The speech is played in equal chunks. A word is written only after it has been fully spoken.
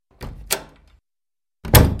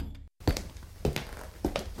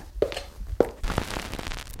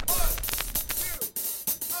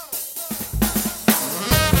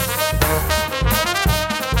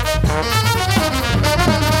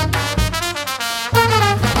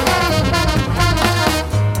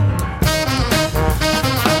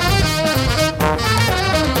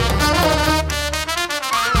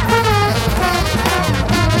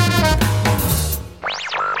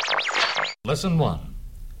Lesson 1.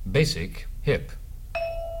 Basic Hip.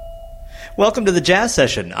 Welcome to the Jazz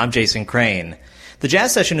Session. I'm Jason Crane. The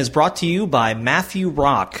Jazz Session is brought to you by Matthew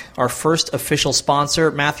Rock, our first official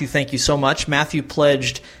sponsor. Matthew, thank you so much. Matthew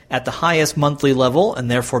pledged at the highest monthly level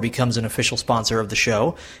and therefore becomes an official sponsor of the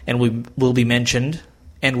show, and will be mentioned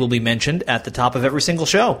at the top of every single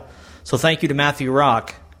show. So thank you to Matthew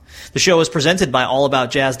Rock. The show is presented by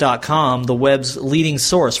AllAboutJazz.com, the web's leading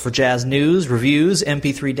source for jazz news, reviews,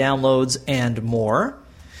 MP3 downloads, and more.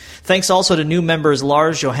 Thanks also to new members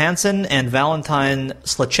Lars Johansson and Valentine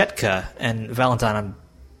Slachetka. And Valentine, I'm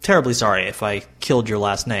terribly sorry if I killed your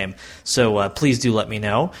last name, so please do let me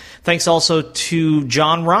know. Thanks also to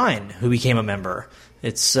John Ryan, who became a member.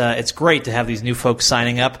 It's great to have these new folks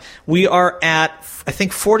signing up. We are at, I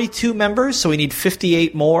think, 42 members, so we need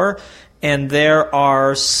 58 more. And there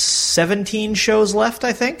are 17 shows left,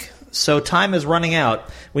 I think. So time is running out.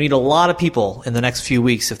 We need a lot of people in the next few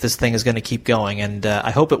weeks if this thing is going to keep going, and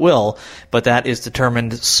I hope it will, but that is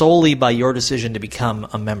determined solely by your decision to become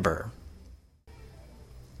a member.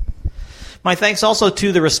 My thanks also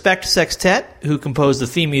to the Respect Sextet, who composed the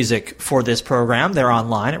theme music for this program. They're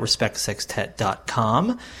online at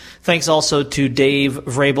respectsextet.com. Thanks also to Dave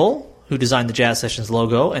Vrabel, who designed the Jazz Sessions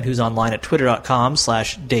logo and who's online at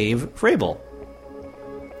twitter.com/Dave Vrabel.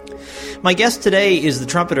 My guest today is the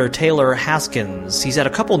trumpeter Taylor Haskins. He's had a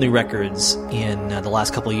couple new records in the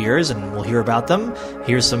last couple of years, and we'll hear about them.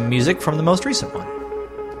 Here's some music from the most recent one.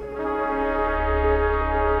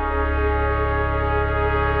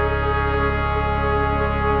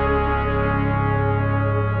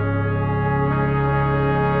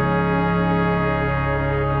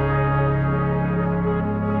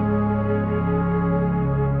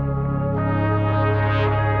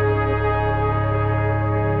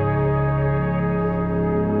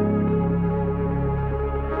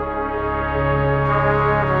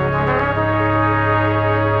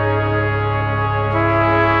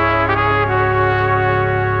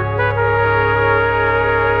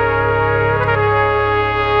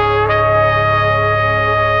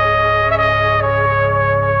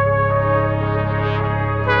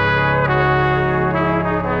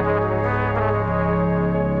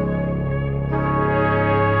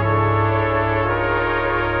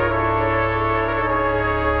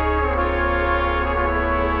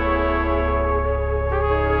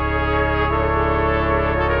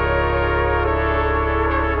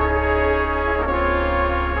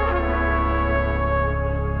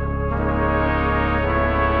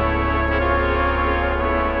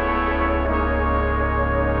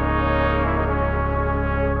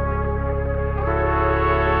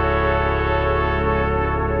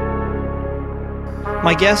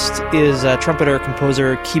 My guest is trumpeter,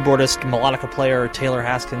 composer, keyboardist, melodica player Taylor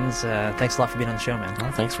Haskins. Thanks a lot for being on the show, man.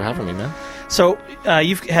 Oh, thanks for having me, man. So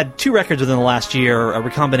you've had two records within the last year.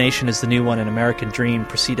 Recombination is the new one, and American Dream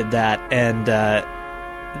preceded that. And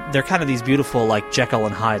they're kind of these beautiful, like, Jekyll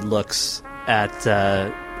and Hyde looks at,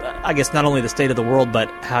 I guess, not only the state of the world, but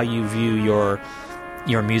how you view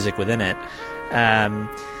your music within it.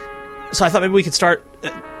 So I thought maybe we could start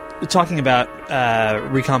talking about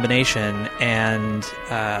Recombination and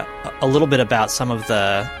a little bit about some of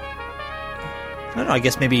the, I don't know, I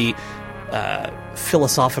guess maybe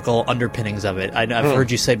philosophical underpinnings of it. I've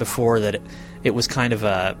heard you say before that it was kind of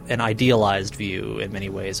an idealized view in many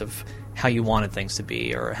ways of how you wanted things to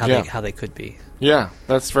be or how they could be. Yeah,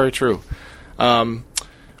 that's very true. Well,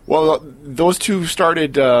 those two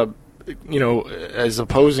started as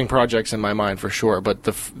opposing projects in my mind for sure, but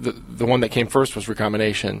the one that came first was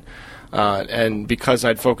Recombination, and because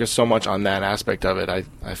I'd focused so much on that aspect of it, I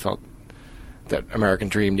felt that American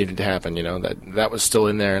Dream needed to happen, that was still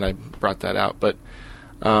in there, and I brought that out. But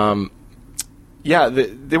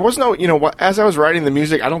there was no, as I was writing the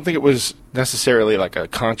music, I don't think it was necessarily like a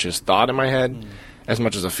conscious thought in my head as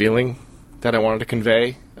much as a feeling that I wanted to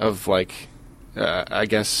convey of, like, I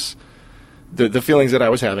guess the feelings that I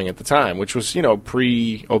was having at the time, which was,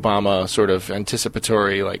 pre-Obama sort of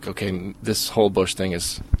anticipatory, like, okay, this whole Bush thing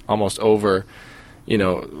is almost over,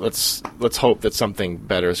 let's hope that something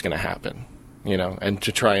better is going to happen, and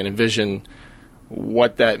to try and envision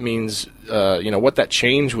what that means, what that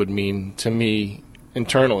change would mean to me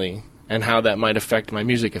internally and how that might affect my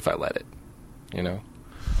music if I let it,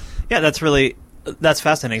 Yeah, that's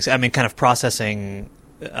fascinating. I mean, kind of processing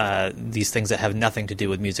these things that have nothing to do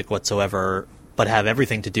with music whatsoever, but have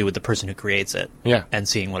everything to do with the person who creates it. Yeah. And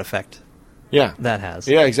seeing what effect that has.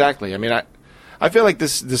 Yeah, exactly. I mean, I feel like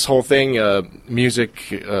this whole thing,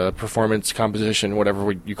 music, performance, composition,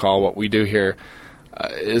 whatever you call what we do here,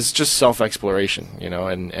 is just self-exploration,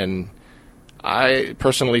 and I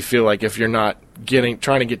personally feel like if you're not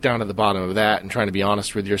trying to get down to the bottom of that and trying to be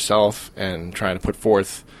honest with yourself and trying to put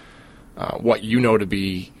forth what you know to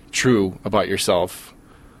be true about yourself,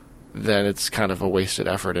 then it's kind of a wasted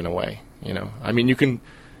effort in a way. I mean, you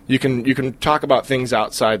can talk about things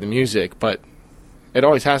outside the music, but it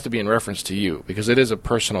always has to be in reference to you because it is a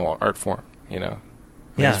personal art form. Yeah.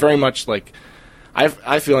 It's very much like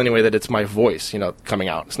I feel anyway that it's my voice, coming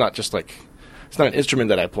out. It's not just like it's not an instrument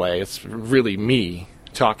that I play. It's really me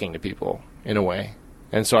talking to people in a way,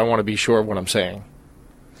 and so I want to be sure of what I'm saying.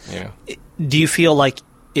 Do you feel like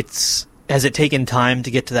has it taken time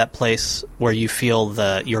to get to that place where you feel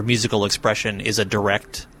your musical expression is a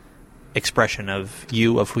direct expression of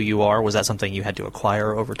who you are? Was that something you had to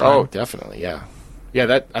acquire over time? Oh, definitely, yeah.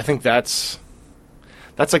 I think that's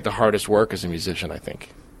like the hardest work as a musician. I think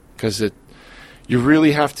because you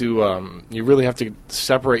really have to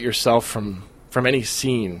separate yourself from any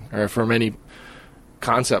scene or from any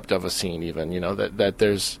concept of a scene. Even that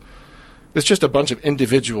there's just a bunch of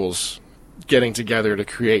individuals getting together to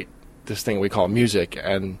create this thing we call music,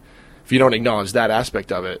 and if you don't acknowledge that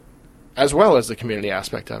aspect of it, as well as the community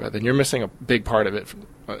aspect of it, then you're missing a big part of it,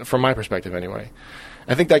 from my perspective anyway.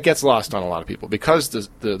 I think that gets lost on a lot of people because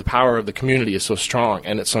the power of the community is so strong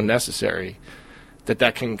and it's so necessary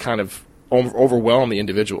that can kind of overwhelm the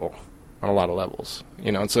individual on a lot of levels.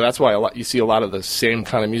 And so that's why you see a lot of the same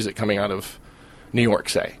kind of music coming out of New York,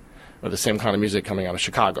 say, or the same kind of music coming out of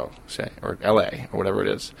Chicago, say, or L.A., or whatever it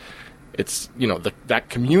is. It's, that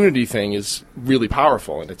community thing is really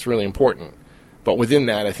powerful and it's really important. But within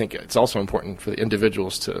that, I think it's also important for the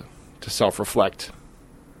individuals to self-reflect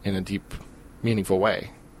in a deep, meaningful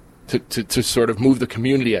way, to sort of move the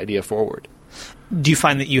community idea forward. Do you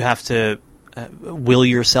find that you have to will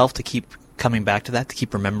yourself to keep coming back to that, to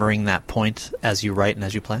keep remembering that point as you write and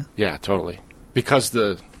as you play? Yeah, totally. Because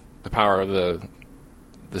the power of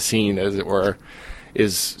the scene, as it were,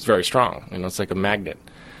 is very strong. It's like a magnet.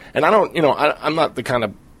 And I'm not the kind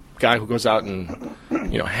of guy who goes out and,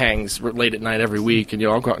 hangs late at night every week. And,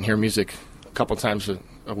 I'll go out and hear music a couple times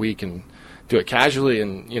a week and do it casually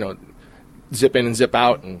and, zip in and zip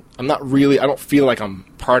out. And I don't feel like I'm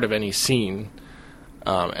part of any scene.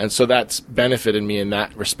 And so that's benefited me in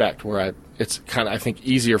that respect where it's kind of, I think,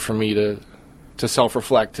 easier for me to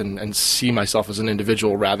self-reflect and see myself as an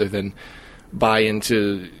individual rather than buy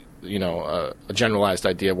into a generalized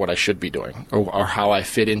idea of what I should be doing or how I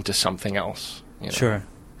fit into something else. Sure.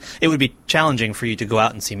 It would be challenging for you to go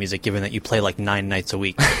out and see music, given that you play like 9 nights a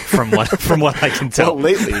week, from what I can tell. Well,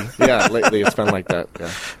 lately it's been like that.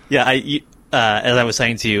 Yeah. Yeah. As I was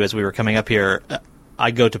saying to you as we were coming up here, I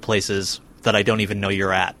go to places that I don't even know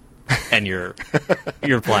you're at, and you're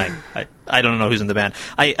playing. I don't know who's in the band.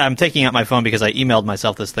 I'm taking out my phone because I emailed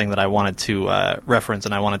myself this thing that I wanted to reference,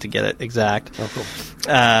 and I wanted to get it exact. Oh,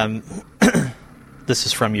 cool. This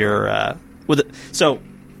is from your so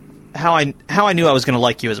how I knew I was going to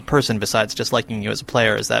like you as a person, besides just liking you as a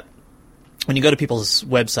player, is that when you go to people's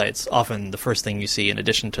websites, often the first thing you see, in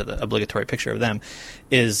addition to the obligatory picture of them,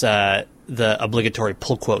 is the obligatory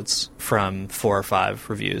pull quotes from 4 or 5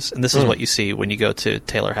 reviews. And this is what you see when you go to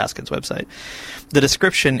Taylor Haskins' website. The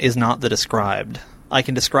description is not the described. I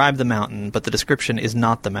can describe the mountain, but the description is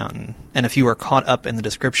not the mountain. And if you are caught up in the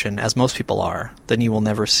description, as most people are, then you will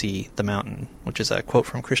never see the mountain, which is a quote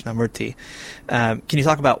from Krishnamurti. Can you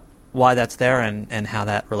talk about why that's there and how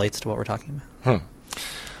that relates to what we're talking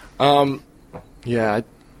about? Yeah,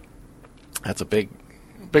 that's a big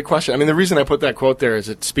question. I mean, the reason I put that quote there is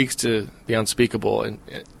it speaks to the unspeakable, and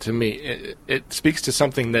to me, it speaks to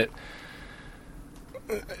something that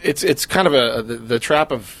it's kind of the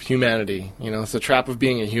trap of humanity. It's the trap of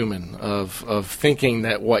being a human, of thinking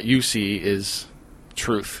that what you see is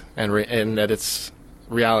truth and that it's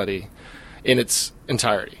reality in its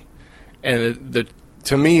entirety. And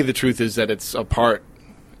to me, the truth is that it's a part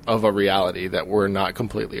of a reality that we're not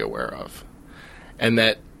completely aware of. And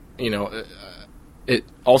that, it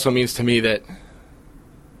also means to me that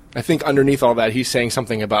I think underneath all that, he's saying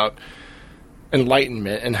something about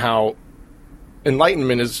enlightenment and how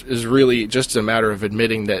enlightenment is really just a matter of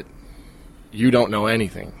admitting that you don't know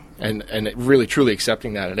anything and really truly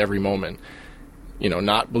accepting that at every moment,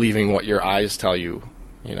 not believing what your eyes tell you,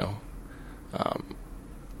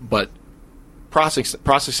 but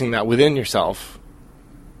processing that within yourself,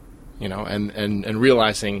 and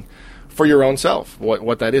realizing for your own self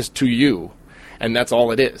what that is to you, and that's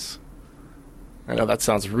all it is. I know that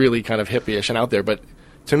sounds really kind of hippie-ish and out there, but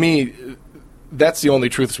to me, that's the only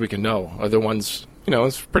truths we can know, are the ones,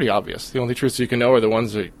 it's pretty obvious. The only truths you can know are the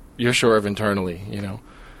ones that you're sure of internally,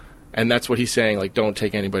 And that's what he's saying, like, don't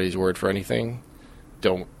take anybody's word for anything.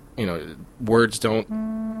 Don't, words don't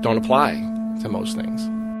apply to most things.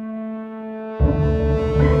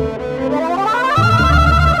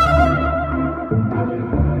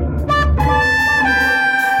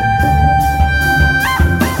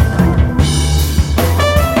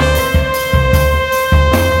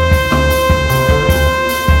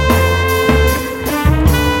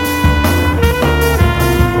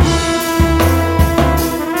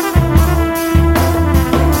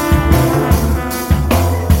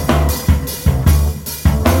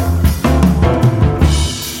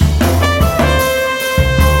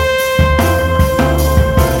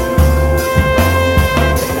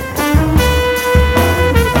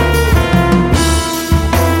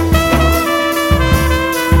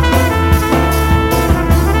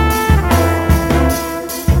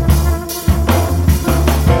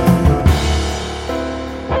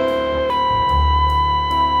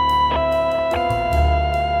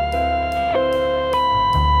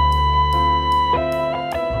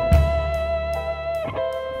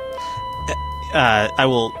 I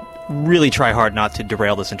will really try hard not to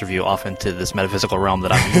derail this interview off into this metaphysical realm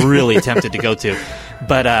that I'm really tempted to go to.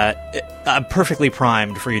 But I'm perfectly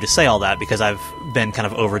primed for you to say all that because I've been kind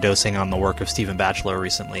of overdosing on the work of Stephen Batchelor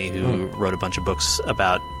recently, who wrote a bunch of books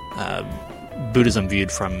about Buddhism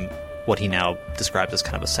viewed from what he now describes as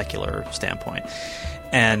kind of a secular standpoint.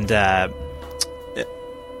 And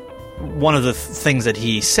one of the things that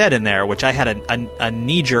he said in there, which I had a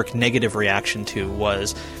knee-jerk negative reaction to,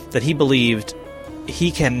 was that he believed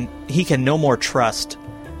he can no more trust,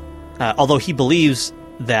 although he believes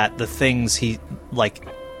that the things he, like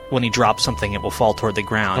when he drops something it will fall toward the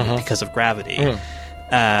ground because of gravity.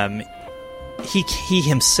 He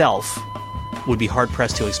himself would be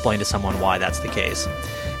hard-pressed to explain to someone why that's the case.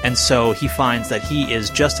 And so he finds that he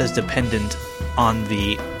is just as dependent on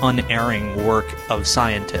the unerring work of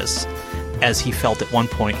scientists as he felt at one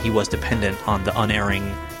point he was dependent on the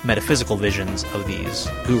unerring metaphysical visions of these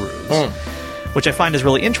gurus. Which I find is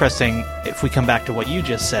really interesting if we come back to what you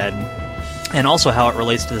just said, and also how it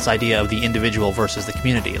relates to this idea of the individual versus the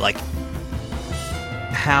community. Like,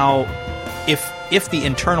 how, if the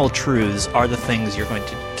internal truths are the things you're going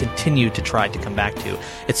to continue to try to come back to,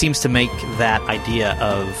 it seems to make that idea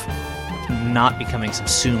of not becoming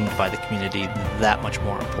subsumed by the community that much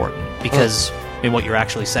more important. Because I mean, what you're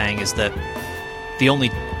actually saying is that the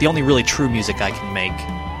only really true music I can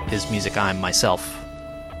make is music I'm myself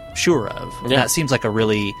sure of. Yeah. That seems like a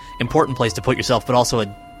really important place to put yourself, but also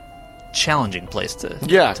a challenging place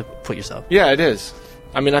to put yourself. Yeah, it is.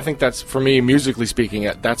 I mean, I think that's, for me, musically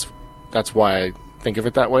speaking, that's why I think of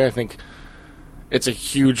it that way. I think it's a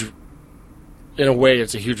huge, in a way,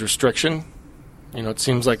 it's a huge restriction. You know, it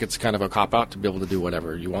seems like it's kind of a cop-out to be able to do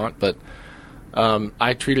whatever you want, but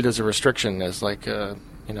I treat it as a restriction, as like,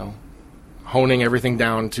 honing everything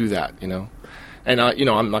down to that, And,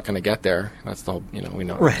 I'm not going to get there. That's the whole, we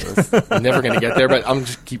know. Right. I'm never going to get there, but I'm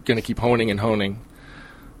just going to keep honing and honing.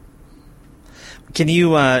 Can you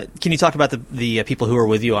talk about the people who are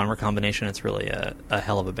with you on Recombination? It's really a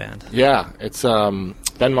hell of a band. Yeah, it's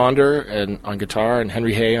Ben Maunder on guitar, and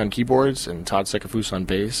Henry Hay on keyboards, and Todd Sekafus on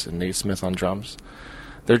bass, and Nate Smith on drums.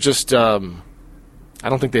 They're just, I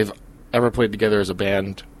don't think they've ever played together as a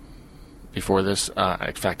band before this.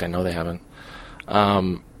 In fact, I know they haven't.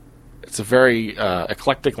 It's a very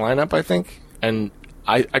eclectic lineup, I think, and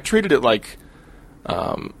I treated it like,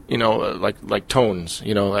 like tones.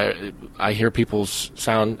 I hear people's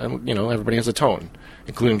sound, and everybody has a tone,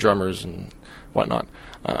 including drummers and whatnot.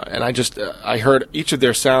 And I heard each of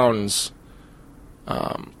their sounds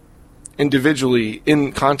individually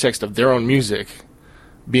in context of their own music,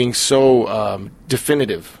 being so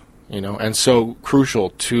definitive, and so crucial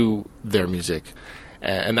to their music,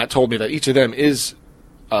 and that told me that each of them is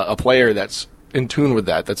a player that's in tune with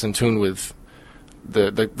that, that's in tune with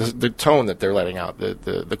the tone that they're letting out,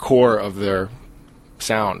 the core of their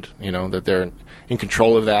sound, that they're in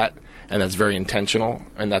control of that, and that's very intentional,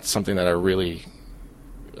 and that's something that I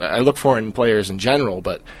look for in players in general,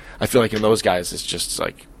 but I feel like in those guys it's just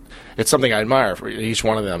like, it's something I admire for each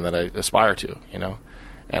one of them, that I aspire to,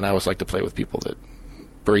 and I always like to play with people that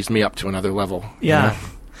raise me up to another level. Yeah.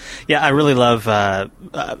 Yeah, I really love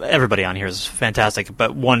everybody on here is fantastic,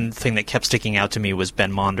 but one thing that kept sticking out to me was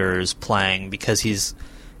Ben Maunder's playing, because he's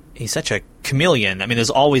such a chameleon. I mean, there's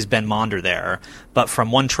always Ben Maunder there, but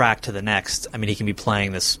from one track to the next, I mean, he can be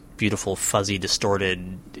playing this beautiful, fuzzy,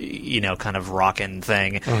 distorted, kind of rockin'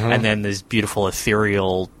 thing, and then this beautiful,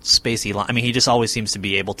 ethereal, spacey line. I mean, he just always seems to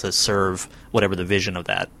be able to serve whatever the vision of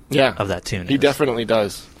that tune is. He definitely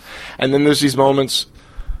does. And then there's these moments.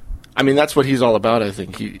 I mean, that's what he's all about, I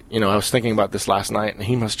think. I was thinking about this last night, and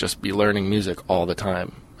he must just be learning music all the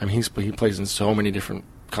time. I mean, he plays in so many different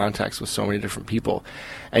contexts with so many different people,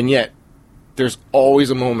 and yet there's always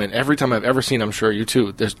a moment. Every time I've ever seen, I'm sure you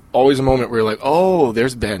too. There's always a moment where you're like, "Oh,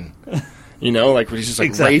 there's Ben," you know, like where he's just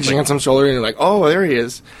like raging on some shoulder, and you're like, "Oh, there he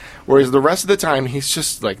is." Whereas the rest of the time, he's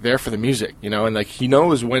just like there for the music, you know, and like he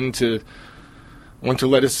knows when to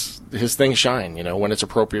let his thing shine, you know, when it's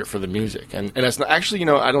appropriate for the music. And it's not, actually, you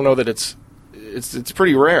know, I don't know that it's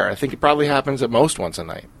pretty rare. I think it probably happens at most once a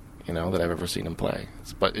night, you know, that I've ever seen him play.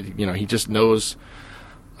 But you know, he just knows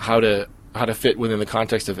how to fit within the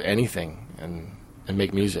context of anything and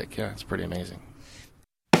make music. Yeah, it's pretty amazing.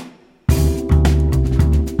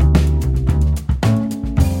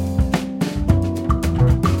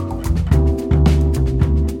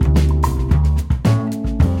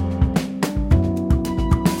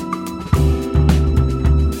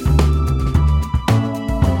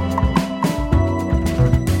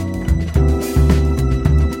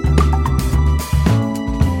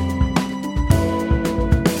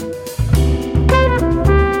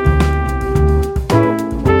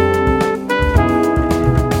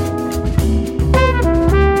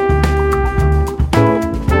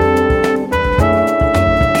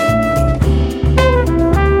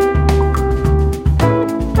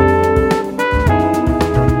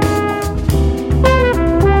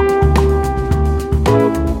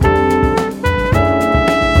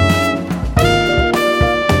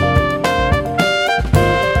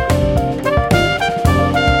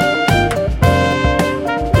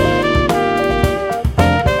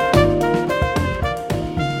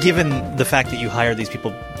 Given the fact that you hired these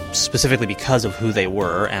people specifically because of who they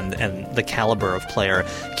were and the caliber of player,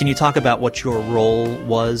 can you talk about what your role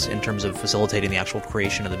was in terms of facilitating the actual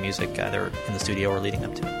creation of the music, either in the studio or leading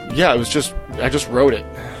up to it? Yeah, I just wrote it,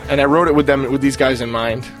 and I wrote it with these guys in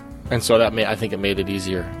mind, and so I think it made it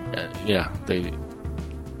easier. Yeah,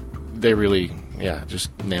 they really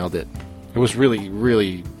just nailed it. It was really,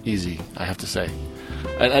 really easy, I have to say.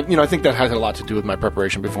 And you know, I think that had a lot to do with my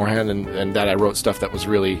preparation beforehand, and that I wrote stuff that was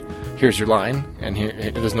really, here's your line, and here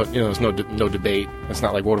there's no debate. It's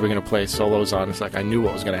not like, what are we going to play solos on? It's like I knew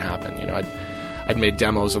what was going to happen. You know, I'd made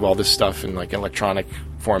demos of all this stuff in like electronic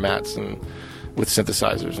formats and with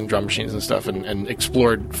synthesizers and drum machines and stuff, and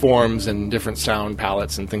explored forms and different sound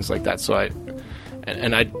palettes and things like that. So I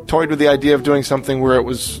toyed with the idea of doing something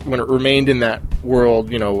when it remained in that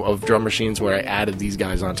world, you know, of drum machines, where I added these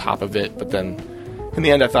guys on top of it, but then in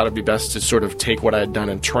the end, I thought it'd be best to sort of take what I had done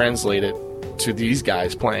and translate it to these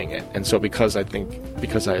guys playing it. And so because I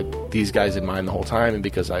had these guys in mind the whole time, and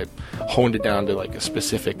because I honed it down to like a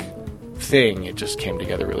specific thing, it just came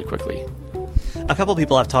together really quickly. A couple of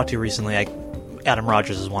people I've talked to recently, Adam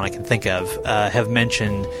Rogers is one I can think of, have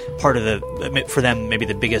mentioned part of for them, maybe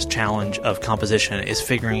the biggest challenge of composition is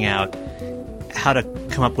figuring out how to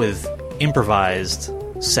come up with improvised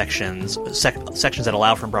sections that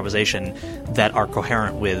allow for improvisation that are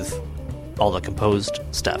coherent with all the composed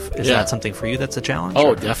stuff. Is that something for you that's a challenge?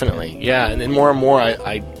 Oh, definitely. Yeah, and then more and more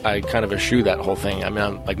I kind of eschew that whole thing. I mean,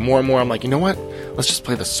 I'm like, more and more I'm like, you know what? Let's just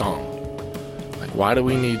play the song. Like, why do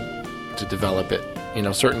we need to develop it? You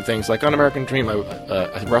know, certain things, like on American Dream,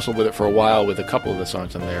 I wrestled with it for a while with a couple of the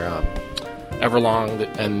songs on there. Everlong,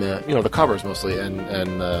 and the covers mostly, and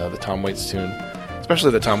the Tom Waits tune.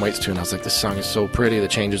 Especially the Tom Waits tune. I was like, this song is so pretty, the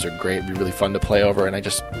changes are great, it'd be really fun to play over, and I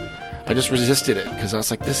just resisted it, because I was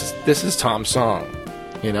like, this is Tom's song,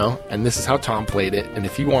 you know, and this is how Tom played it, and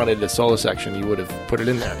if he wanted a solo section, you would have put it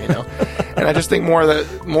in there, you know. And I just think more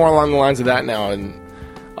along the lines of that now, and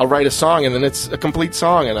I'll write a song, and then it's a complete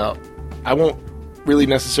song, and I won't really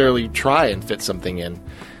necessarily try and fit something in.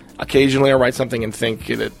 Occasionally I'll write something and think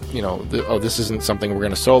that, you know, this isn't something we're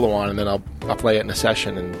going to solo on, and then I'll play it in a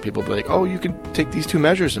session, and people will be like, oh, you can take these two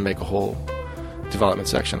measures and make a whole development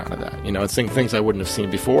section out of that. You know, it's things I wouldn't have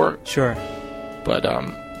seen before. Sure. But,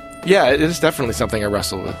 yeah, it is definitely something I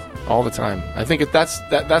wrestle with all the time. I think that's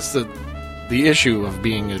the issue of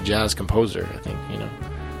being a jazz composer, I think, you know,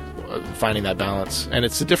 finding that balance. And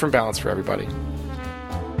it's a different balance for everybody.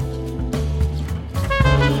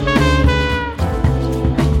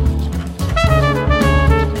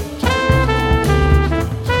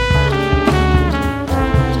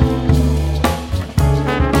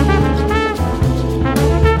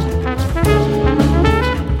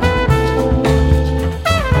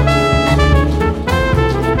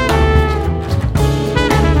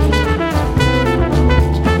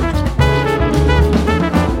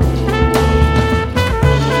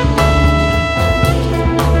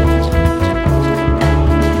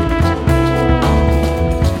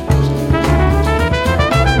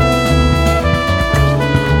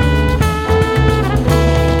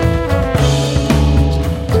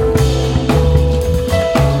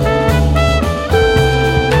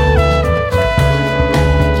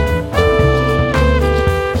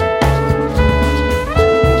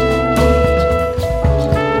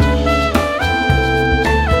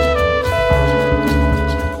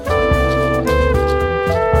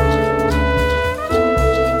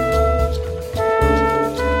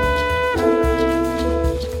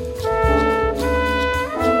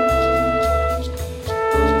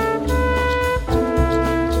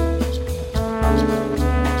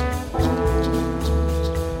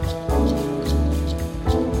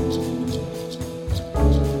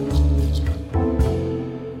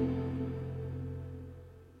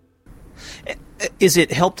 Is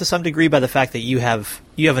it helped to some degree by the fact that you have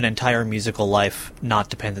an entire musical life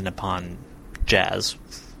not dependent upon jazz,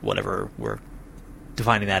 whatever we're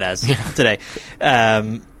defining that as today?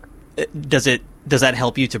 Does that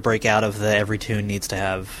help you to break out of the every tune needs to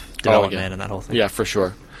have development and that whole thing? Yeah, for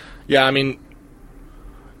sure. Yeah, I mean,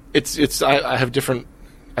 I have different.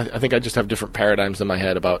 I think I just have different paradigms in my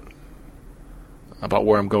head about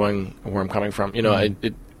where I'm going, where I'm coming from. You know,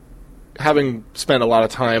 having spent a lot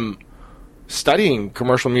of time studying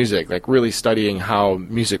commercial music, like really studying how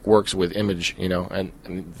music works with image, you know, and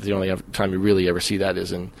the only time you really ever see that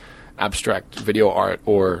is in abstract video art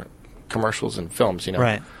or commercials and films, you know.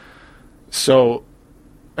 Right. So,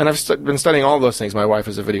 and I've been studying all those things. My wife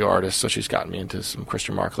is a video artist, so she's gotten me into some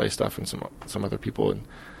Christian Marclay stuff and some other people, and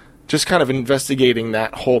just kind of investigating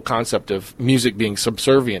that whole concept of music being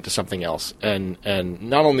subservient to something else, and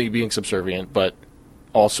not only being subservient, but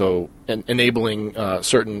also enabling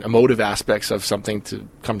certain emotive aspects of something to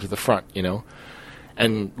come to the front, you know,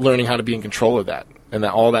 and learning how to be in control of that. And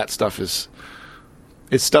that all that stuff it's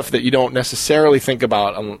stuff that you don't necessarily think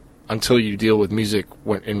about until you deal with music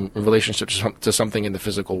in relationship to something in the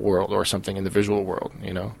physical world or something in the visual world,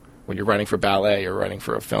 you know. When you're writing for ballet or writing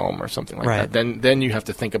for a film or something like that, then you have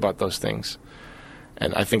to think about those things.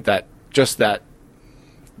 And I think that just that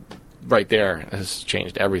right there has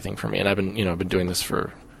changed everything for me. And I've been doing this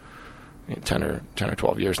for 10 or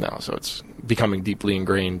 12 years now, so it's becoming deeply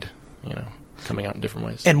ingrained, you know, coming out in different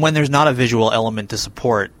ways. And when there's not a visual element to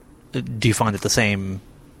support, do you find that the same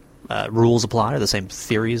rules apply or the same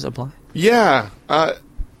theories apply? Yeah,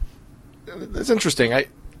 that's interesting. I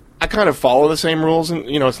kind of follow the same rules, and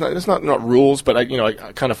you know, it's not rules, but I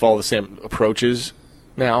kind of follow the same approaches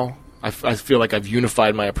now. I feel like I've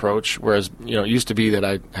unified my approach, whereas, you know, it used to be that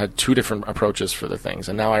I had two different approaches for the things,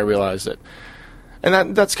 and now I realize that,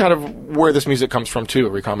 and that's kind of where this music comes from too,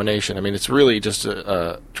 Recombination. I mean, it's really just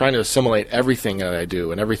trying to assimilate everything that I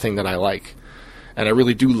do and everything that I like, and I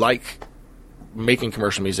really do like making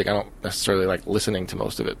commercial music. I don't necessarily like listening to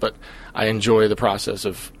most of it, but I enjoy the process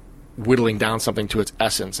of whittling down something to its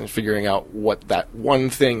essence and figuring out what that one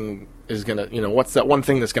thing is gonna, you know, what's that one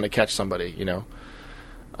thing that's gonna catch somebody, you know.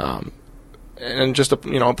 And just,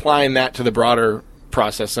 you know, applying that to the broader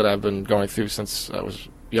process that I've been going through since I was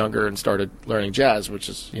younger and started learning jazz, which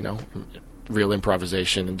is, you know, real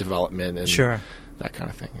improvisation and development and that kind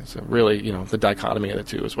of thing. So really, you know, the dichotomy of the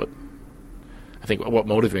two is what I think what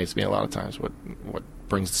motivates me a lot of times, what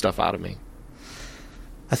brings stuff out of me.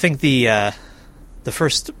 I think the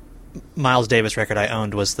first Miles Davis record I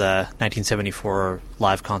owned was the 1974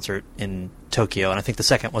 live concert in Tokyo, and I think the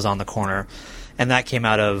second was On the Corner. And that came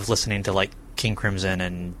out of listening to, like, King Crimson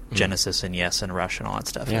and Genesis and Yes and Rush and all that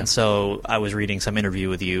stuff. Yeah. And so I was reading some interview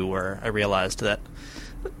with you where I realized that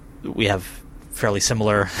we have fairly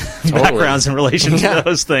similar backgrounds in relation to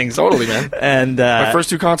those things. Totally, man. And my first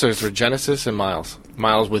two concerts were Genesis and Miles.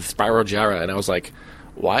 Miles with Spyro Gyra, and I was like,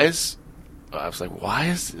 why is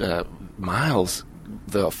Miles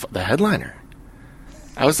the headliner?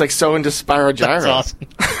 I was like so into Spyro Gyra. That's awesome.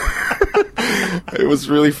 It was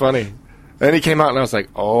really funny. Then he came out, and I was like,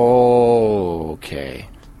 "Oh, okay."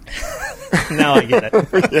 Now I get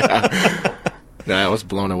it. Yeah. No, I was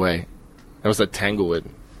blown away. That was at Tanglewood.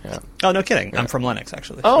 Yeah. Oh, no kidding. Yeah. I'm from Lenox,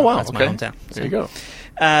 actually. Oh, wow. That's my hometown. So. There you go.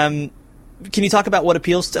 Can you talk about what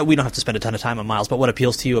appeals to... We don't have to spend a ton of time on Miles, but what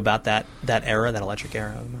appeals to you about that era, that electric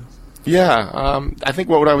era of Miles? Yeah. I think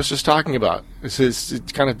what I was just talking about is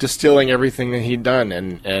kind of distilling everything that he'd done,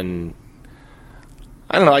 and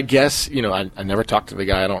I don't know, I guess, you know, I never talked to the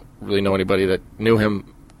guy. I don't really know anybody that knew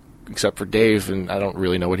him except for Dave, and I don't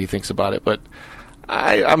really know what he thinks about it. But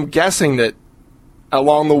I'm guessing that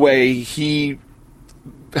along the way he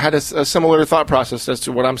had a similar thought process as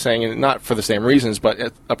to what I'm saying, and not for the same reasons,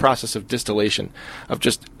 but a process of distillation, of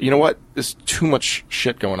just, you know what, there's too much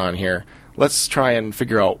shit going on here. Let's try and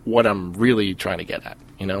figure out what I'm really trying to get at.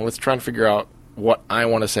 You know, let's try and figure out what I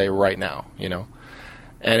want to say right now, you know.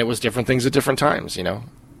 And it was different things at different times, you know.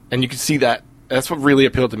 And you could see that. That's what really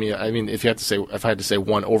appealed to me. I mean, if I had to say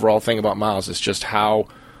one overall thing about Miles, it's just how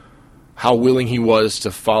willing he was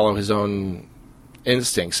to follow his own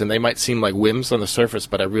instincts. And they might seem like whims on the surface,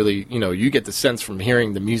 but I really, you know, you get the sense from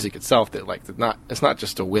hearing the music itself that, like, it's not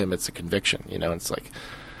just a whim, it's a conviction, you know. It's like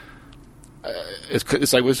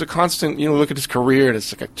it's like it was a constant, you know, look at his career, and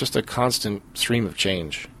it's like just a constant stream of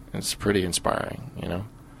change. It's pretty inspiring, you know.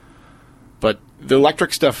 But the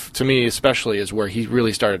electric stuff, to me especially, is where he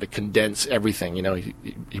really started to condense everything. You know, he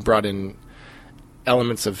brought in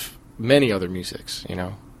elements of many other musics. You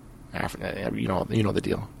know, you know the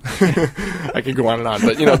deal. I could go on and on,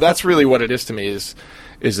 but you know, that's really what it is to me. Is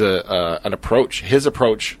an approach, his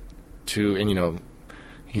approach to, and you know,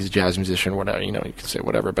 he's a jazz musician, whatever, you can say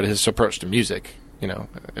whatever, but his approach to music,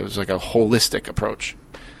 it was like a holistic approach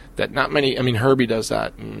that not many, Herbie does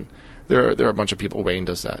that, and there are a bunch of people, Wayne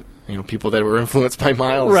does that, people that were influenced by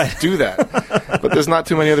Miles do that, but there's not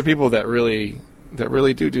too many other people that really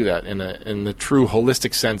do that in the true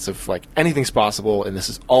holistic sense of like anything's possible and this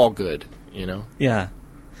is all good, Yeah.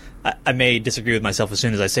 I may disagree with myself as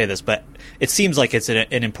soon as I say this, but it seems like it's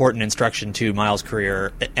an important instruction to Miles'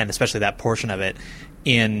 career, and especially that portion of it,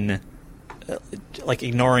 in like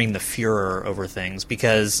ignoring the furor over things.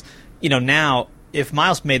 Because, now, if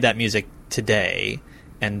Miles made that music today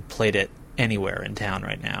and played it anywhere in town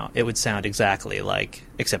right now, it would sound exactly like,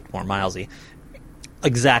 except more Milesy,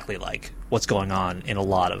 exactly like what's going on in a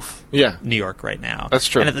lot of New York right now. That's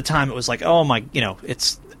true. And at the time, it was like, oh my,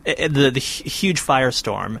 it's the huge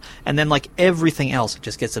firestorm, and then like everything else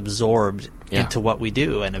just gets absorbed into what we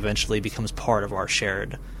do, and eventually becomes part of our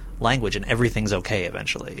shared language, and everything's okay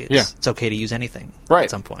eventually. It's okay to use anything at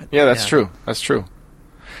some point. Yeah, that's true. That's true.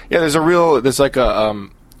 Yeah, there's like a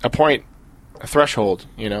point, a threshold,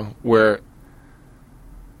 where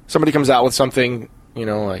somebody comes out with something,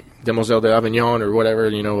 like Demoiselle d'Avignon or whatever,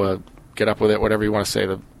 Get Up With It, whatever you want to say,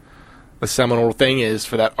 the seminal thing is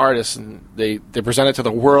for that artist, and they present it to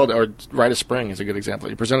the world, or Rite of Spring is a good example.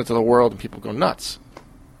 You present it to the world, and people go nuts.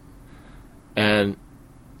 And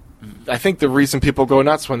I think the reason people go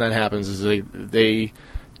nuts when that happens is they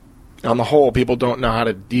on the whole, people don't know how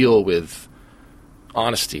to deal with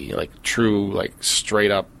honesty, like true, like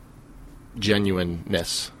straight up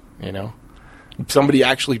genuineness, Somebody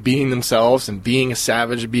actually being themselves and being a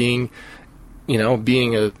savage, being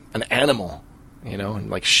an animal, and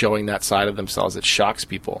like showing that side of themselves that shocks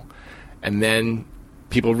people. And then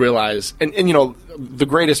people realize, and the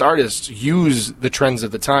greatest artists use the trends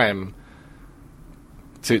of the time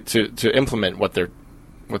to implement what they're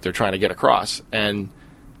trying to get across. And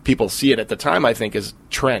people see it at the time, I think, as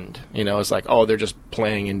trend. It's like, oh, they're just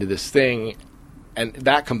playing into this thing. And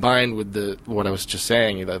that combined with what I was just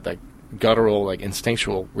saying, that guttural, like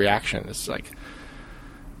instinctual reaction, is like,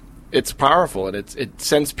 it's powerful, and it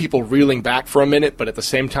sends people reeling back for a minute, but at the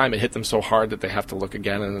same time, it hit them so hard that they have to look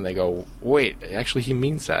again, and then they go, wait, actually, he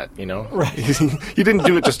means that, Right. He didn't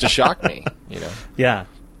do it just to shock me, Yeah.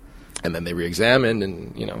 And then they re-examine,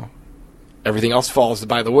 and, everything else falls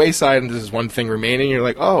by the wayside, and there's one thing remaining, and you're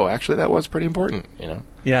like, oh, actually, that was pretty important,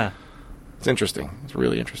 Yeah. It's interesting. It's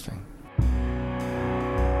really interesting.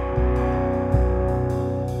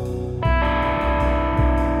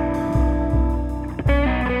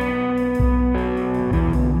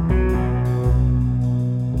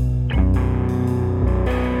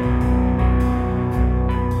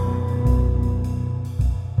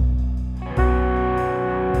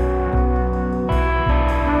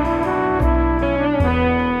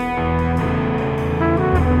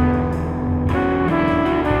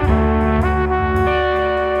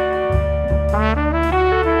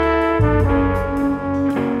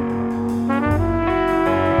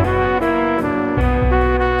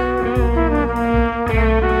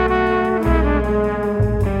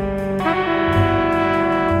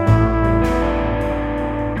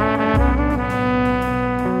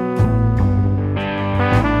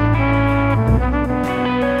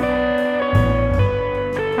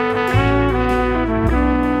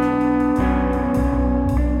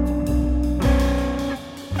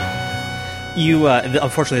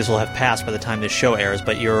 Unfortunately, this will have passed by the time this show airs,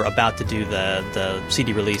 but you're about to do the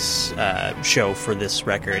CD release show for this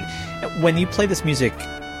record. When you play this music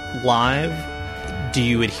live, do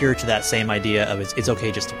you adhere to that same idea of it's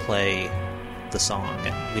okay just to play the song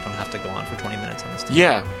and we don't have to go on for 20 minutes on this thing?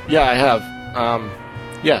 Yeah, I have.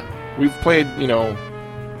 We've played,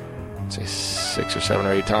 say 6 or 7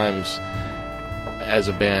 or 8 times as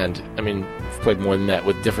a band. We've played more than that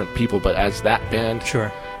with different people, but as that band.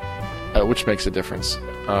 Sure. Which makes a difference.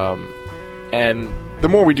 And the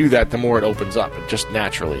more we do that, the more it opens up, just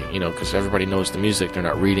naturally, because everybody knows the music, they're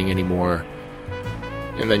not reading anymore.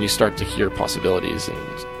 And then you start to hear possibilities,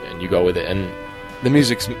 and you go with it. And the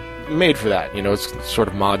music's made for that, it's sort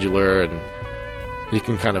of modular, and you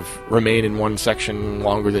can kind of remain in one section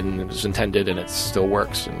longer than it was intended, and it still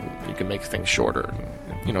works, and you can make things shorter.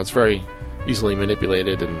 And, it's very easily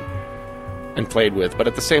manipulated and played with, but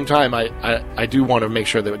at the same time, I do want to make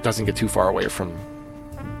sure that it doesn't get too far away from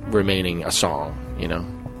remaining a song,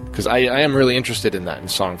 because I am really interested in that in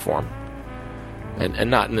song form,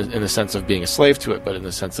 and not in the sense of being a slave to it, but in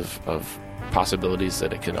the sense of possibilities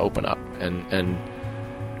that it can open up, and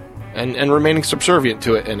remaining subservient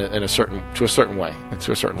to it to a certain way,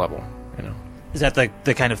 to a certain level, Is that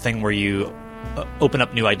the kind of thing where you open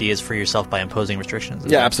up new ideas for yourself by imposing restrictions.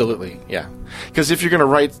 Yeah, absolutely. Yeah, because if you're going to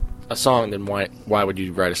write a song, then why would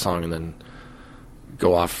you write a song and then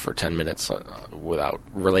go off for 10 minutes without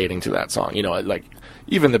relating to that song? Like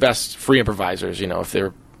even the best free improvisers, if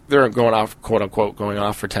they're going off, quote unquote, going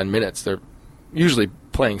off for 10 minutes, they're usually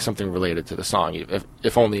playing something related to the song,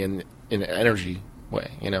 if only in an energy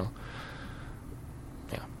way, Yeah.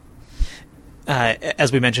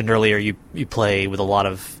 As we mentioned earlier, you play with a lot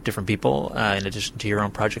of different people in addition to your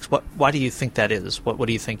own projects. Why do you think that is? What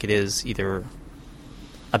do you think it is, either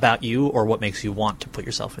about you or what makes you want to put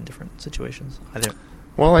yourself in different situations?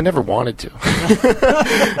 Well, I never wanted to.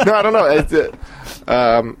 No, I don't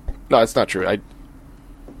know. No, it's not true.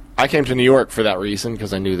 I came to New York for that reason,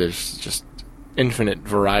 because I knew there's just infinite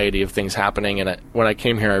variety of things happening, and when I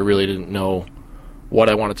came here, I really didn't know what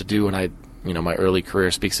I wanted to do, and my early career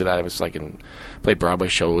speaks to that. I was played Broadway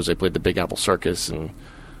shows, I played the Big Apple Circus, and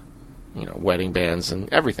wedding bands and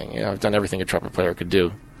everything. I've done everything a trumpet player could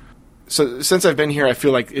do. So since I've been here, I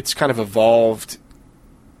feel like it's kind of evolved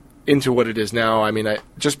into what it is now. I mean,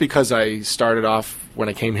 just because I started off when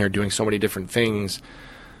I came here doing so many different things,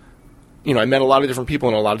 I met a lot of different people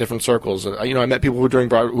in a lot of different circles. I met people who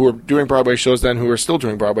were doing Broadway shows then, who are still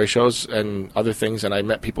doing Broadway shows and other things, and I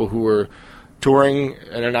met people who were touring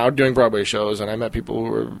and are now doing Broadway shows, and I met people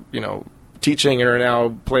who were, teaching and are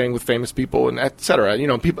now playing with famous people, and et cetera.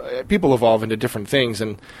 People evolve into different things,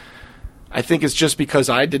 and I think it's just because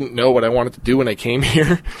I didn't know what I wanted to do when I came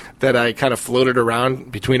here that I kind of floated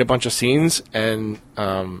around between a bunch of scenes, and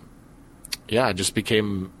I just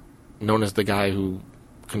became known as the guy who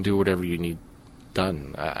can do whatever you need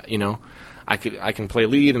done. I can play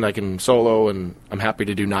lead and I can solo, and I'm happy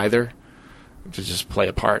to do neither, to just play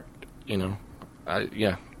a part.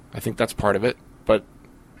 I think that's part of it, but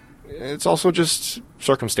it's also just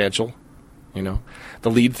circumstantial. The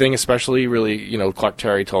lead thing especially, really, Clark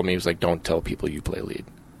Terry told me, he was like, don't tell people you play lead.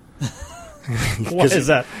 Why is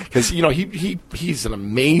that? Because, he's an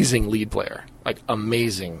amazing lead player. Like,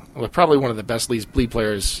 amazing. Well, probably one of the best lead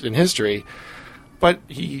players in history. But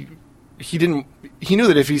he knew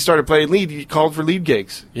that if he started playing lead, he called for lead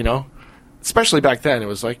gigs, Especially back then, it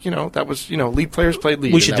was like, that was, lead players played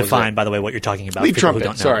lead. We should define, by the way, what you're talking about. Lead trumpet, who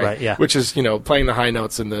don't know, sorry. Right? Yeah. Which is, playing the high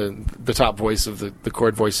notes and the top voice of the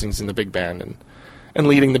chord voicings in the big band and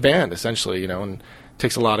leading the band, essentially, and it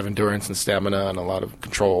takes a lot of endurance and stamina and a lot of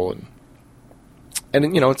control.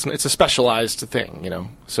 And it's a specialized thing,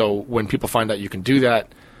 So when people find out you can do that,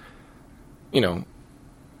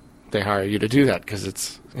 they hire you to do that, because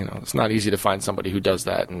it's not easy to find somebody who does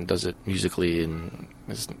that and does it musically and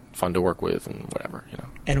is fun to work with and whatever.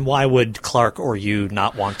 And why would Clark or you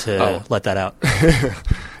not want to let that out?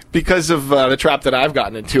 Because of the trap that I've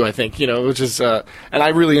gotten into, I think, which is, and I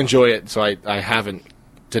really enjoy it, so I haven't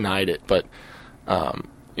denied it. But I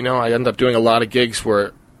end up doing a lot of gigs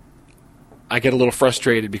where I get a little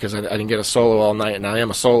frustrated because I didn't get a solo all night, and I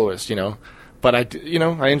am a soloist, But I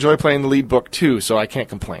enjoy playing the lead book too, so I can't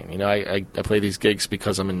complain. I play these gigs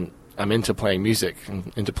because I'm into playing music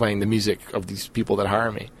and into playing the music of these people that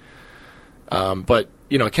hire me. But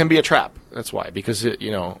it can be a trap. That's why, because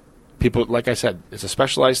people, like I said, it's a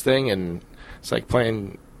specialized thing, and it's like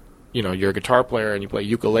playing. You're a guitar player and you play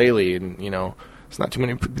ukulele, and it's not too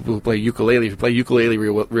many people who play ukulele. If you play ukulele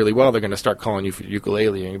really well, they're going to start calling you for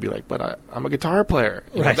ukulele, and you'll be like, "But I'm a guitar player."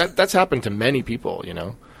 Right. That's happened to many people.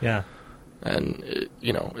 Yeah. And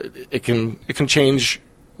it can change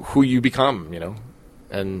who you become,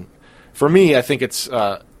 And for me, I think it's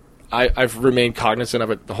I've remained cognizant of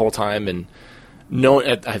it the whole time, and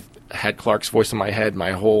I've had Clark's voice in my head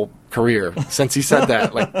my whole career since he said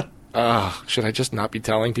that. Like, should I just not be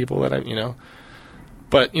telling people that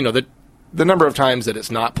But the number of times that it's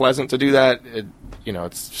not pleasant to do that,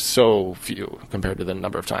 it's so few compared to the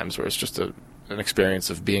number of times where it's just an experience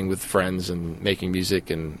of being with friends and making music,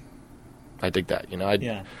 and I dig that.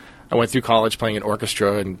 I went through college playing in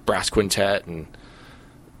orchestra and brass quintet and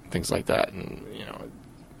things like that, and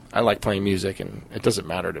I like playing music, and it doesn't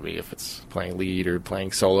matter to me if it's playing lead or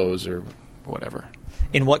playing solos or whatever.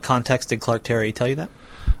 In what context did Clark Terry tell you that?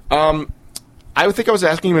 I think I was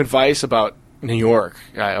asking him advice about New York.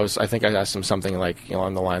 I think I asked him something like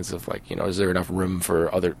along the lines of is there enough room for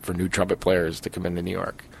new trumpet players to come into New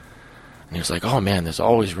York? And he was like, oh man, there's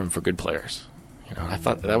always room for good players. I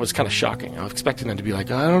thought that was kind of shocking. I was expecting them to be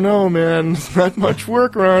like, I don't know, man, there's not much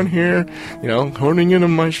work around here, honing in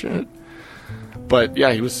on my shit. But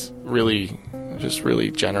yeah, he was really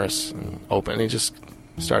generous and open. He just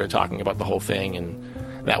started talking about the whole thing, and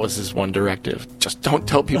that was his one directive: just don't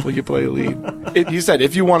tell people you play lead. He said,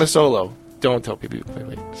 if you want a solo, don't tell people you play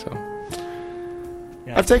lead. So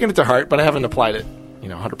I've taken it to heart, but I haven't applied it,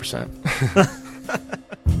 100%.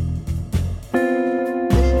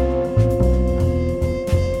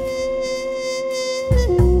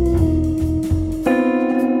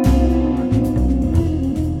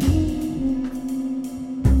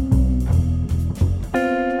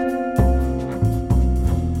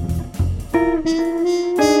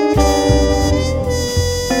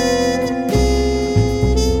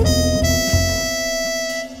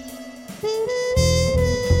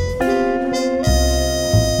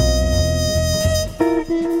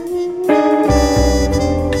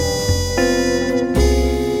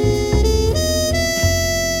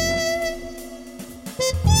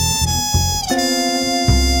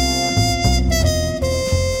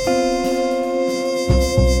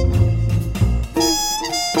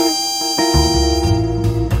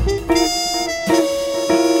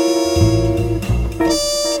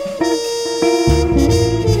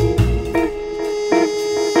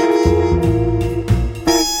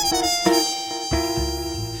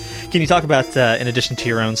 Can you talk about, in addition to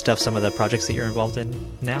your own stuff, some of the projects that you're involved in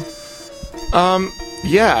now?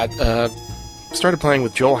 Started playing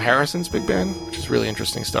with Joel Harrison's big band, which is really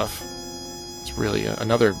interesting stuff. It's really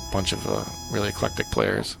another bunch of really eclectic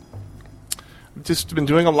players. Just been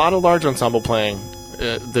doing a lot of large ensemble playing.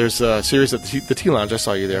 There's a series at the Tea Lounge. I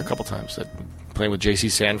saw you there a couple times. Playing with J.C.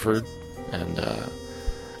 Sanford, and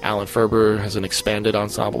Alan Ferber has an expanded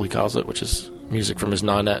ensemble, he calls it, which is music from his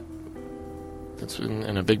nonet. That's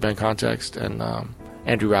in a big band context, and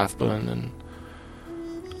Andrew Rathbun, and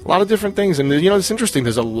a lot of different things. And it's interesting.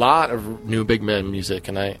 There's a lot of new big band music,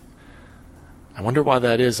 and I wonder why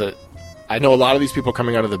that is. I know a lot of these people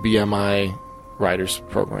coming out of the BMI writers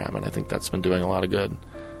program, and I think that's been doing a lot of good.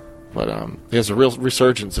 But there's a real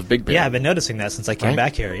resurgence of big band. Yeah, I've been noticing that since I came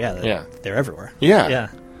back here. Yeah, they're everywhere. Yeah.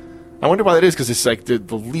 I wonder why that is, because it's like the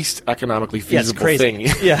least economically feasible thing.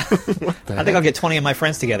 Yeah. I think I'll get 20 of my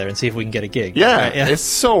friends together and see if we can get a gig. Yeah, right? It's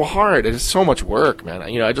so hard. It's so much work, man.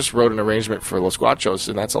 I just wrote an arrangement for Los Guachos,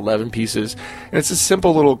 and that's 11 pieces. And it's a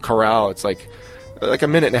simple little chorale. It's like a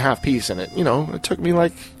minute and a half piece, and it took me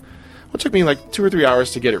like 2 or 3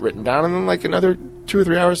 hours to get it written down, and then like another 2 or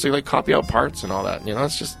 3 hours to like copy out parts and all that.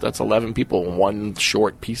 That's 11 people in one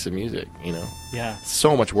short piece of music. Yeah.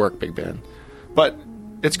 So much work, big band. But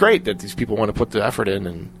it's great that these people want to put the effort in,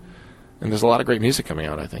 and there's a lot of great music coming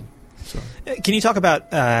out, I think. So. Can you talk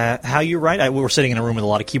about how you write? We're sitting in a room with a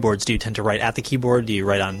lot of keyboards. Do you tend to write at the keyboard? Do you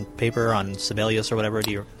write on paper, on Sibelius or whatever?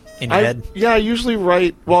 Do you in your head? Yeah, I usually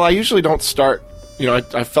write. Well, I usually don't start.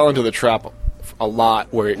 I fell into the trap a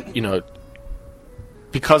lot where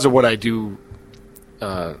because of what I do,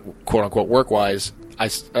 quote unquote, work wise, I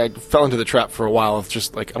fell into the trap for a while of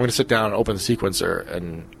just like, I'm going to sit down and open the sequencer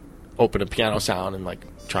and open a piano sound and like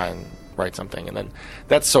try and write something, and then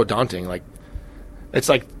that's so daunting. Like, it's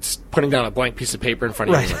like putting down a blank piece of paper in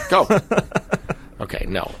front of you and like, go. Okay,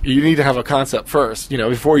 no, you need to have a concept first,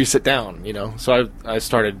 before you sit down. So I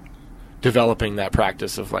started developing that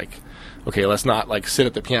practice of like, okay, let's not like sit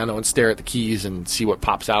at the piano and stare at the keys and see what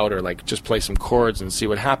pops out, or like just play some chords and see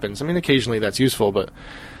what happens. I mean, occasionally that's useful, but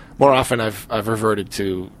more often I've reverted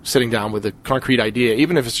to sitting down with a concrete idea,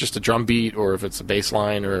 even if it's just a drum beat or if it's a bass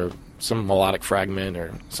line or some melodic fragment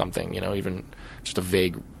or something, even just a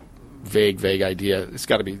vague idea. It's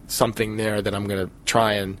got to be something there that I'm going to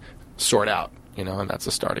try and sort out, and that's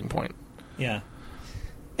a starting point. Yeah.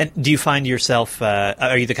 And do you find yourself,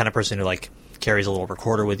 are you the kind of person who like carries a little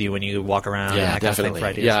recorder with you when you walk around? Yeah, and that definitely.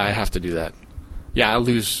 Kind of thing for ideas? Yeah, I have to do that. Yeah,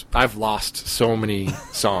 I've lost so many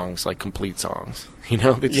songs, like complete songs.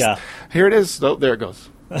 Here it is. Oh, there it goes.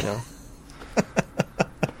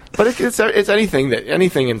 But it's anything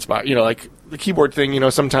inspired. Like the keyboard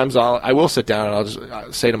thing. Sometimes I will sit down and I'll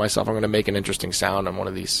just say to myself, I'm going to make an interesting sound on one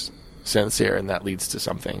of these synths here, and that leads to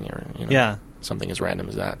something, or something as random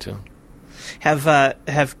as that too.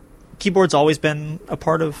 Have keyboards always been a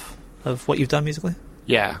part of what you've done musically?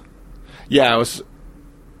 Yeah.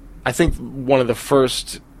 I think one of the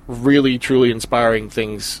first really, truly inspiring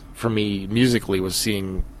things for me musically was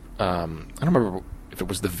seeing, I don't remember if it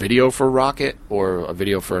was the video for Rocket or a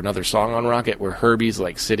video for another song on Rocket, where Herbie's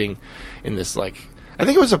like sitting in this, like, I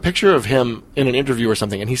think it was a picture of him in an interview or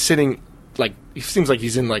something, and he's sitting, like, he seems like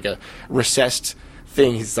he's in like a recessed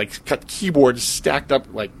thing. He's like got keyboards stacked up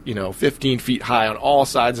like 15 feet high on all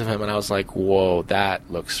sides of him, and I was like, whoa, that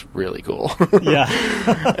looks really cool. Yeah.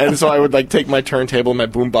 And so I would like take my turntable, my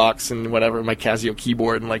boombox, and whatever, my Casio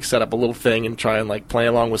keyboard, and like set up a little thing and try and like play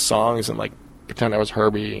along with songs and like pretend I was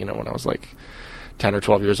Herbie, when I was like 10 or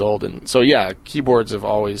 12 years old. And so yeah, keyboards have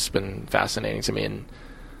always been fascinating to me, and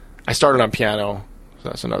I started on piano, so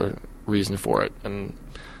that's another reason for it. And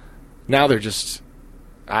now they're just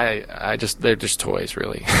they're just toys,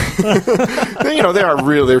 really.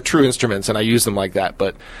 They're true instruments, and I use them like that.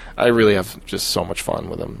 But I really have just so much fun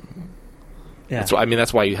with them. Yeah.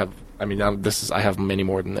 That's why you have. I have many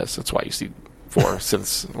more than this. That's why you see 4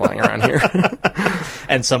 synths lying around here.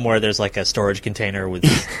 And somewhere there's like a storage container with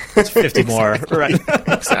 50 more. Right.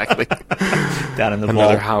 Exactly. Down in the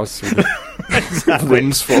Another vault. house with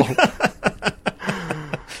rooms full.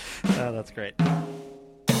 Oh, that's great.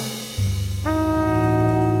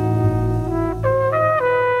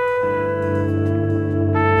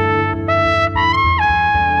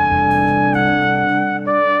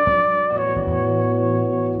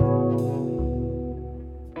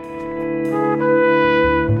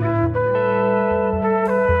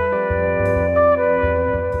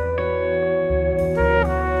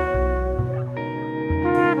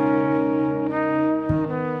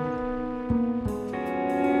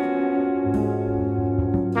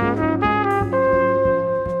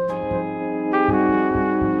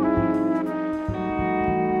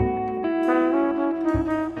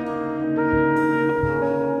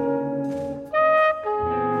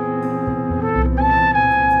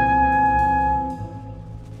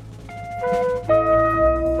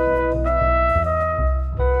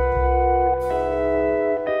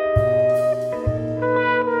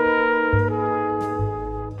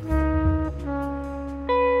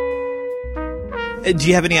 Do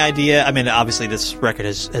you have any idea? I mean, obviously this record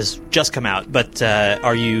has just come out, but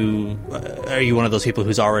are you one of those people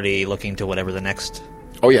who's already looking to whatever the next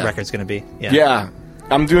record's going to be? Yeah.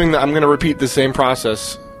 I'm going to repeat the same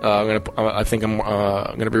process. I know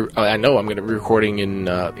I'm going to be recording in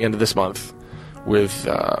the end of this month with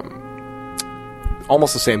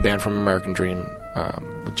almost the same band from American Dream,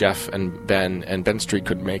 with Jeff and Ben Street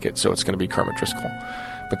couldn't make it, so it's going to be Kermit Driscoll.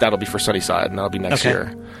 But that'll be for Sunnyside, and that'll be next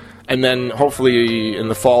year. And then hopefully in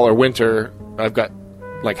the fall or winter, I've got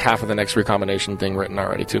like half of the next Recombination thing written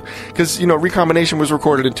already too. Because, Recombination was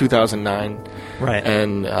recorded in 2009. Right.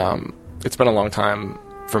 And it's been a long time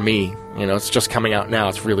for me. It's just coming out now.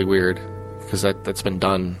 It's really weird because that's been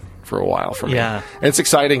done for a while for me. Yeah. And it's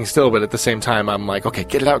exciting still, but at the same time, I'm like, okay,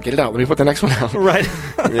 get it out. Let me put the next one out. Right.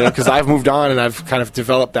 Because I've moved on and I've kind of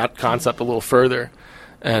developed that concept a little further.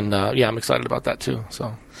 And I'm excited about that too.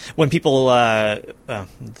 So when people, as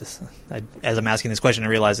I'm asking this question, I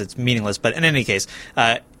realize it's meaningless. But in any case,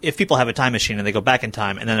 if people have a time machine and they go back in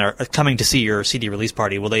time and then are coming to see your CD release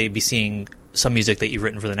party, will they be seeing some music that you've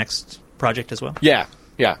written for the next project as well? Yeah.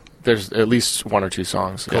 There's at least 1 or 2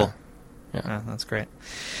 songs. Cool. Yeah, that's great.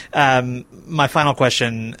 My final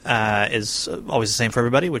question is always the same for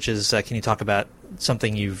everybody, which is, can you talk about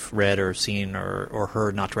something you've read or seen or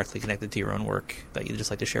heard not directly connected to your own work that you'd just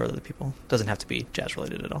like to share with other people? Doesn't have to be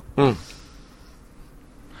jazz-related at all.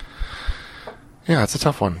 Yeah, it's a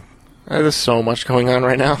tough one. There's so much going on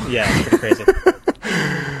right now. Yeah, it's pretty crazy.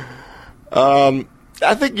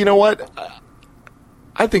 I think, you know what?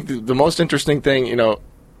 I think the most interesting thing,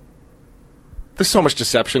 there's so much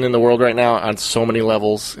deception in the world right now on so many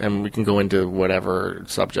levels, and we can go into whatever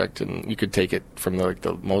subject, and you could take it from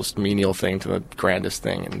the most menial thing to the grandest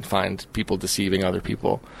thing and find people deceiving other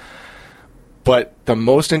people. But the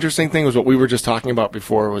most interesting thing was what we were just talking about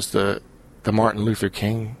before, was the Martin Luther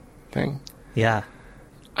King thing. Yeah.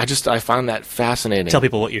 I found that fascinating. Tell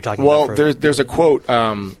people what you're talking about. Well, there's a quote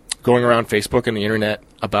going around Facebook and the internet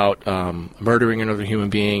about murdering another human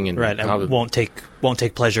being, and how won't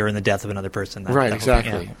take pleasure in the death of another person. Right,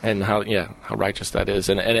 exactly, and how righteous that is,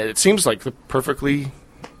 and it seems like the perfectly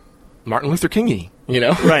Martin Luther King-y,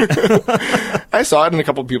 Right. I saw it in a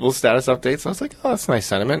couple of people's status updates. I was like, oh, that's a nice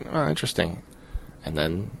sentiment. Oh, interesting. And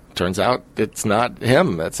then turns out it's not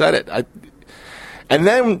him that said it. And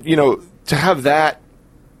then to have that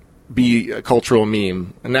be a cultural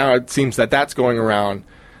meme, and now it seems that that's going around.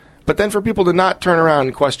 But then for people to not turn around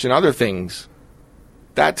and question other things,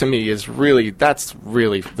 that to me is that's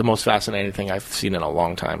really the most fascinating thing I've seen in a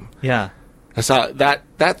long time. Yeah.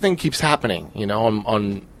 That thing keeps happening,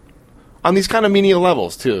 on these kind of menial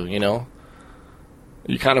levels too,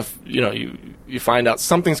 You kind of, you find out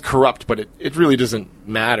something's corrupt, but it really doesn't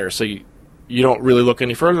matter. So you don't really look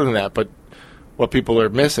any further than that. But what people are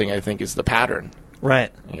missing, I think, is the pattern.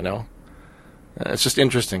 Right. It's just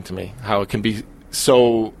interesting to me how it can be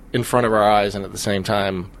so in front of our eyes and at the same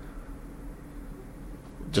time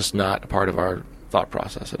just not a part of our thought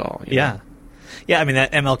process at all. Yeah. Yeah, I mean,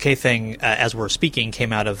 that MLK thing, as we're speaking,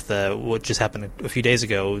 came out of what just happened a few days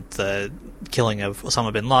ago, the killing of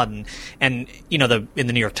Osama bin Laden. And, in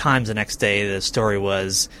the New York Times the next day, the story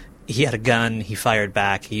was he had a gun, he fired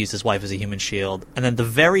back, he used his wife as a human shield. And then the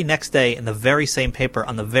very next day, in the very same paper,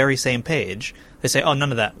 on the very same page, they say, oh,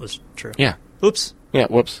 none of that was true. Yeah. Oops. Yeah,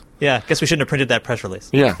 whoops. Yeah, guess we shouldn't have printed that press release.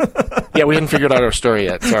 Yeah. Yeah, we hadn't figured out our story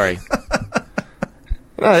yet. Sorry.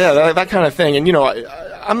 No, yeah, that kind of thing. And,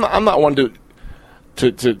 I'm not one to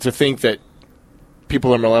think that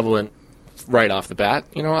people are malevolent right off the bat.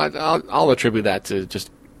 I'll attribute that to just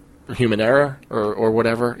human error or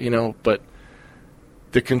whatever, but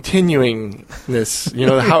the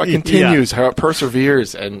continuingness, how it continues, how it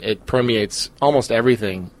perseveres, and it permeates almost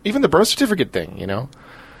everything, even the birth certificate thing,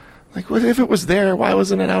 Like, what if it was there? Why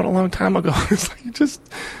wasn't it out a long time ago? It's like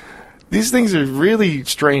these things are really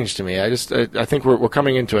strange to me. I think we're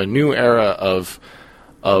coming into a new era of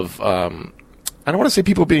I don't want to say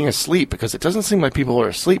people being asleep, because it doesn't seem like people are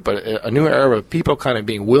asleep, but a new era of people kind of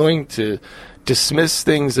being willing to dismiss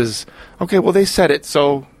things as, okay, well, they said it,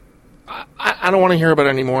 so I don't want to hear about it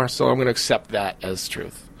anymore, so I'm going to accept that as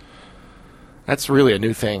truth. That's really a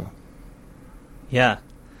new thing. Yeah.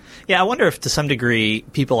 Yeah, I wonder if to some degree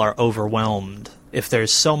people are overwhelmed, if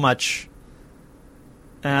there's so much...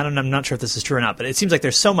 I'm not sure if this is true or not, but it seems like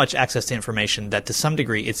there's so much access to information that to some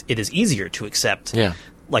degree it is easier to accept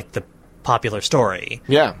like the popular story.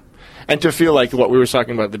 Yeah. And to feel like what we were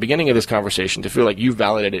talking about at the beginning of this conversation, to feel like you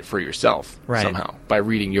validated it for yourself somehow by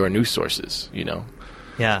reading your news sources,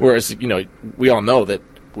 Yeah. Whereas, we all know that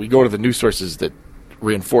we go to the news sources that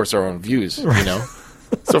reinforce our own views,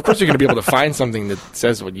 So, of course, you're going to be able to find something that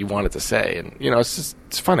says what you want it to say. And,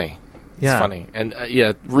 it's funny. Yeah. It's funny. And,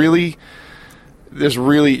 really, there's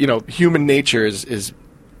really, human nature is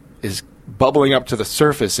bubbling up to the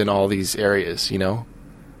surface in all these areas,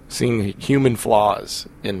 Seeing human flaws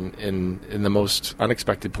in the most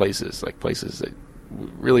unexpected places, like places that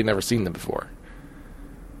we've really never seen them before.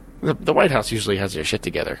 The White House usually has their shit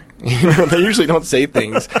together. They usually don't say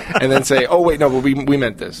things and then say, oh, wait, no, but we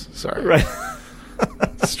meant this. Sorry. Right.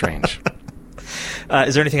 Strange.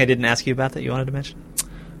 Is there anything I didn't ask you about that you wanted to mention?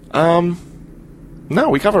 No,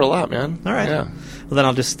 we covered a lot, man. All right. Yeah. Well, then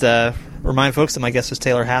I'll just remind folks that my guest is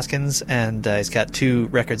Taylor Haskins, and he's got 2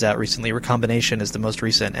 records out recently. Recombination is the most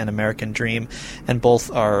recent, and American Dream, and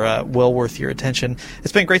both are well worth your attention.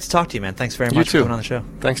 It's been great to talk to you, man. Thanks very much for coming on the show.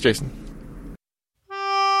 Thanks, Jason.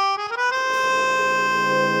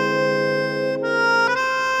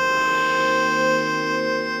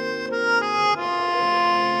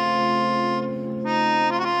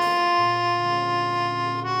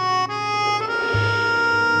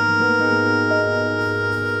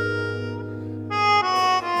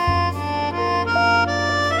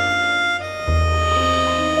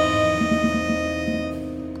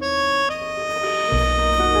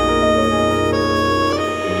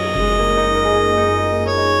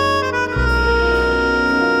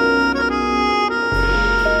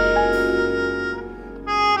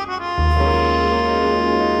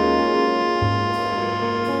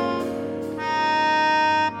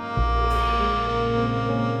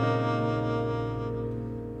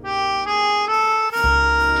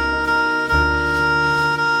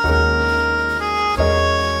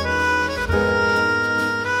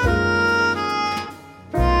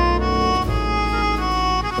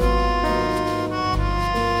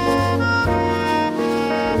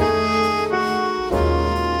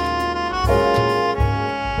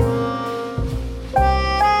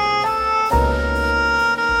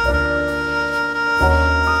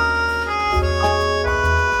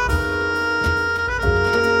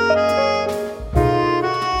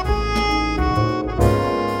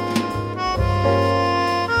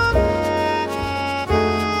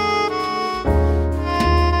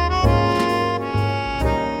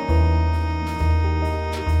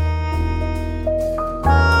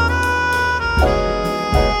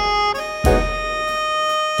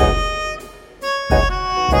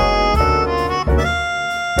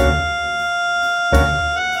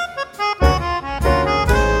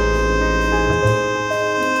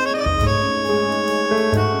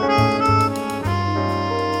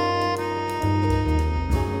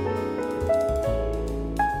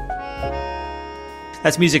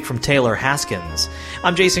 That's music from Taylor Haskins.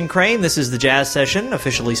 I'm Jason Crane. This is The Jazz Session,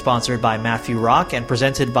 officially sponsored by Matthew Rock and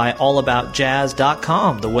presented by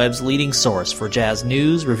AllAboutJazz.com, the web's leading source for jazz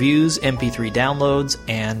news, reviews, MP3 downloads,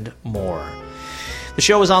 and more. The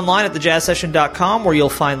show is online at thejazzsession.com, where you'll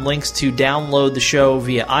find links to download the show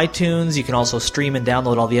via iTunes. You can also stream and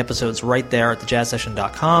download all the episodes right there at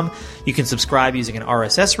thejazzsession.com. You can subscribe using an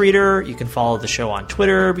RSS reader. You can follow the show on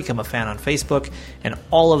Twitter, become a fan on Facebook, and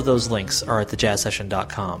all of those links are at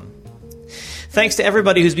thejazzsession.com. Thanks to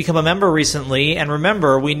everybody who's become a member recently. And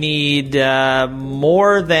remember, we need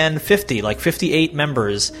more than 50, like 58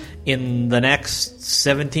 members in the next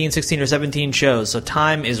 16 or 17 shows. So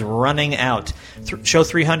time is running out. Show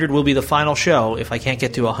 300 will be the final show if I can't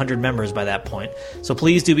get to 100 members by that point. So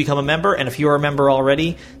please do become a member. And if you're a member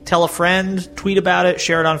already, tell a friend, tweet about it,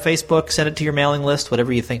 share it on Facebook, send it to your mailing list,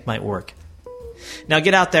 whatever you think might work. Now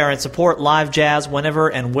get out there and support live jazz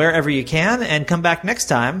whenever and wherever you can, and come back next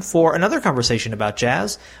time for another conversation about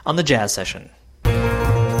jazz on the Jazz Session.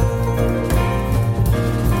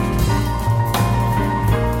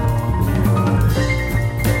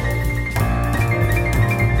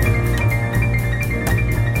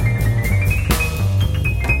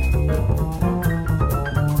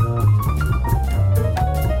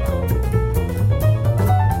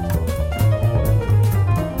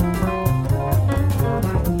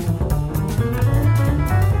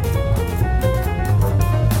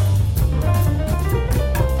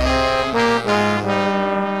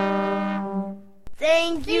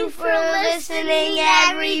 Thank you for listening,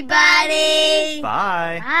 everybody.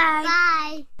 Bye.